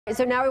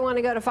So now we want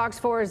to go to Fox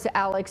 4's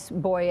Alex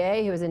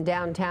Boyer, who is in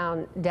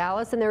downtown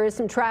Dallas, and there is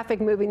some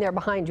traffic moving there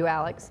behind you,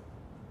 Alex.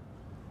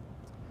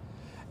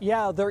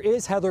 Yeah, there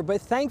is, Heather,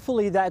 but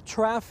thankfully that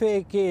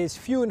traffic is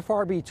few and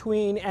far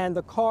between and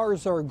the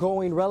cars are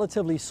going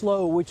relatively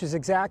slow, which is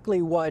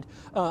exactly what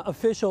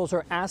officials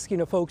are asking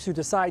of folks who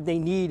decide they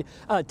need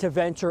to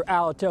venture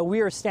out.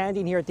 We are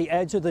standing here at the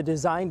edge of the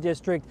design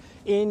district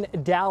in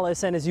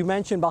Dallas, and as you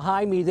mentioned,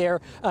 behind me there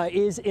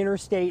is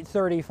Interstate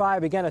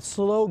 35. Again, a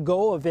slow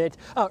go of it.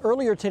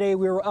 Earlier today,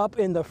 we were up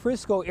in the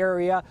Frisco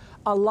area.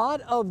 A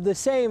lot of the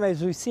same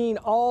as we've seen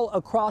all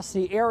across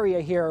the area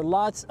here.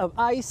 Lots of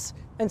ice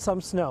and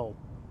some snow.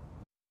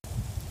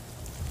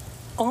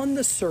 On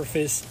the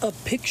surface, a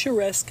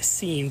picturesque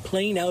scene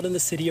playing out in the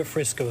city of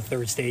Frisco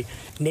Thursday.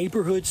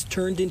 Neighborhoods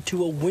turned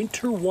into a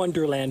winter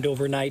wonderland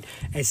overnight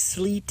as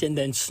sleet and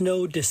then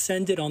snow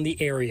descended on the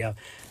area.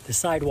 The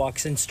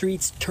sidewalks and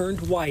streets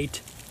turned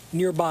white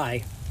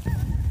nearby.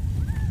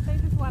 They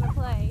just want to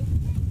play.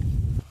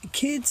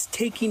 Kids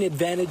taking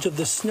advantage of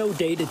the snow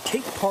day to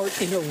take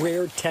part in a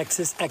rare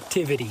Texas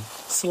activity,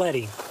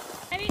 sledding.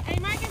 Hey,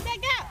 Marcus, back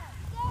up!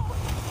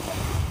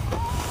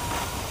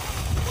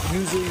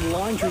 Using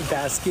laundry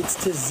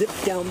baskets to zip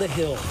down the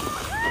hill.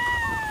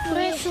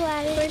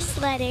 We're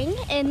sledding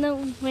in the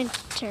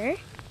winter,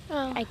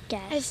 I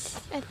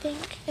guess. I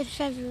think it's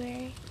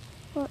February.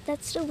 Well,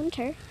 that's still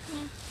winter. Yeah.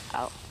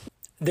 Oh.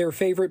 Their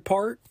favorite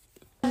part?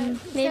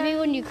 Maybe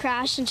when you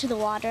crash into the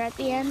water at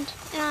the end.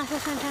 And also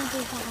sometimes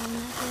we fall on.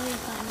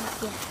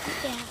 That's really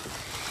fun.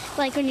 Yeah.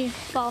 Like when you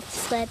fall off the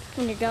sled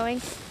when you're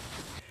going.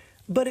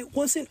 But it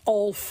wasn't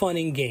all fun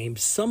and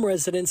games. Some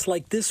residents,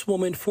 like this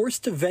woman,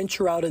 forced to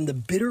venture out in the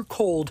bitter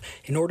cold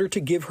in order to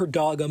give her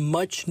dog a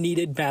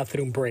much-needed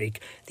bathroom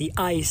break. The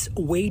ice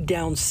weighed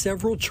down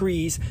several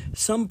trees.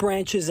 Some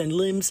branches and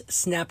limbs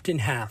snapped in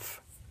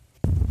half.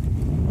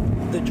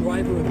 The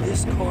driver of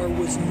this car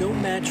was no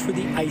match for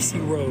the icy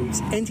roads,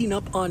 ending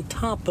up on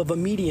top of a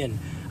median.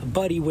 A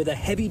buddy with a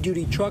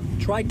heavy-duty truck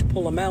tried to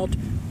pull him out,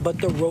 but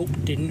the rope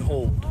didn't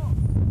hold.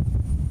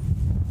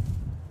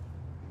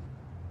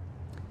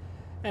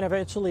 And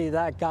eventually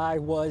that guy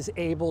was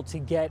able to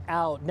get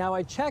out. Now,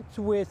 I checked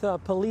with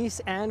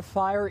police and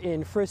fire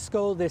in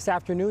Frisco this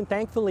afternoon.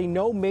 Thankfully,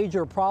 no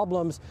major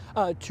problems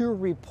to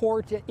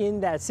report in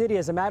that city.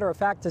 As a matter of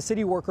fact, the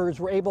city workers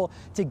were able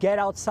to get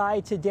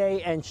outside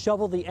today and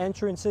shovel the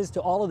entrances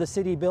to all of the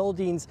city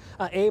buildings,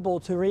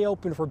 able to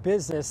reopen for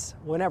business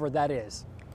whenever that is.